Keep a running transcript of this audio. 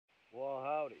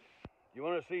You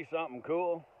want to see something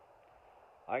cool?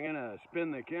 I'm going to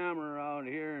spin the camera around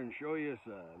here and show you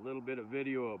a little bit of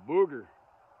video of Booger.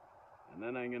 And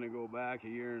then I'm going to go back a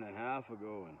year and a half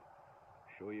ago and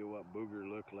show you what Booger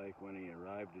looked like when he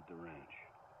arrived at the ranch.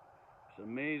 It's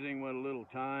amazing what a little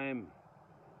time,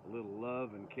 a little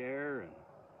love and care and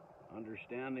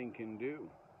understanding can do.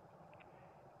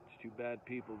 It's too bad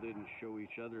people didn't show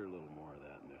each other a little more of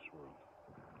that in this world.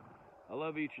 I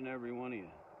love each and every one of you.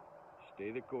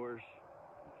 Stay the course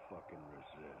and fucking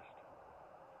resist.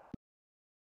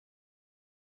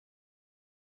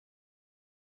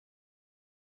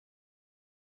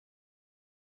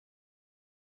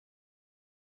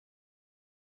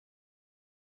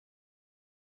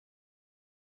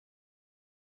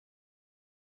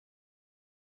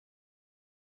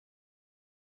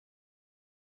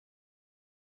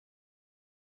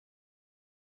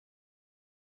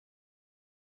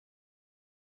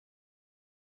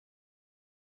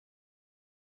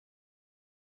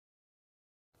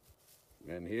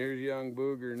 And here's young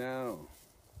Booger now,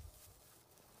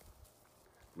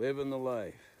 living the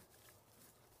life,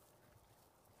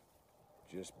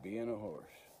 just being a horse.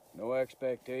 No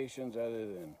expectations other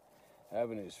than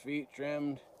having his feet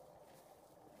trimmed,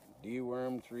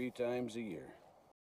 dewormed 3 times a year.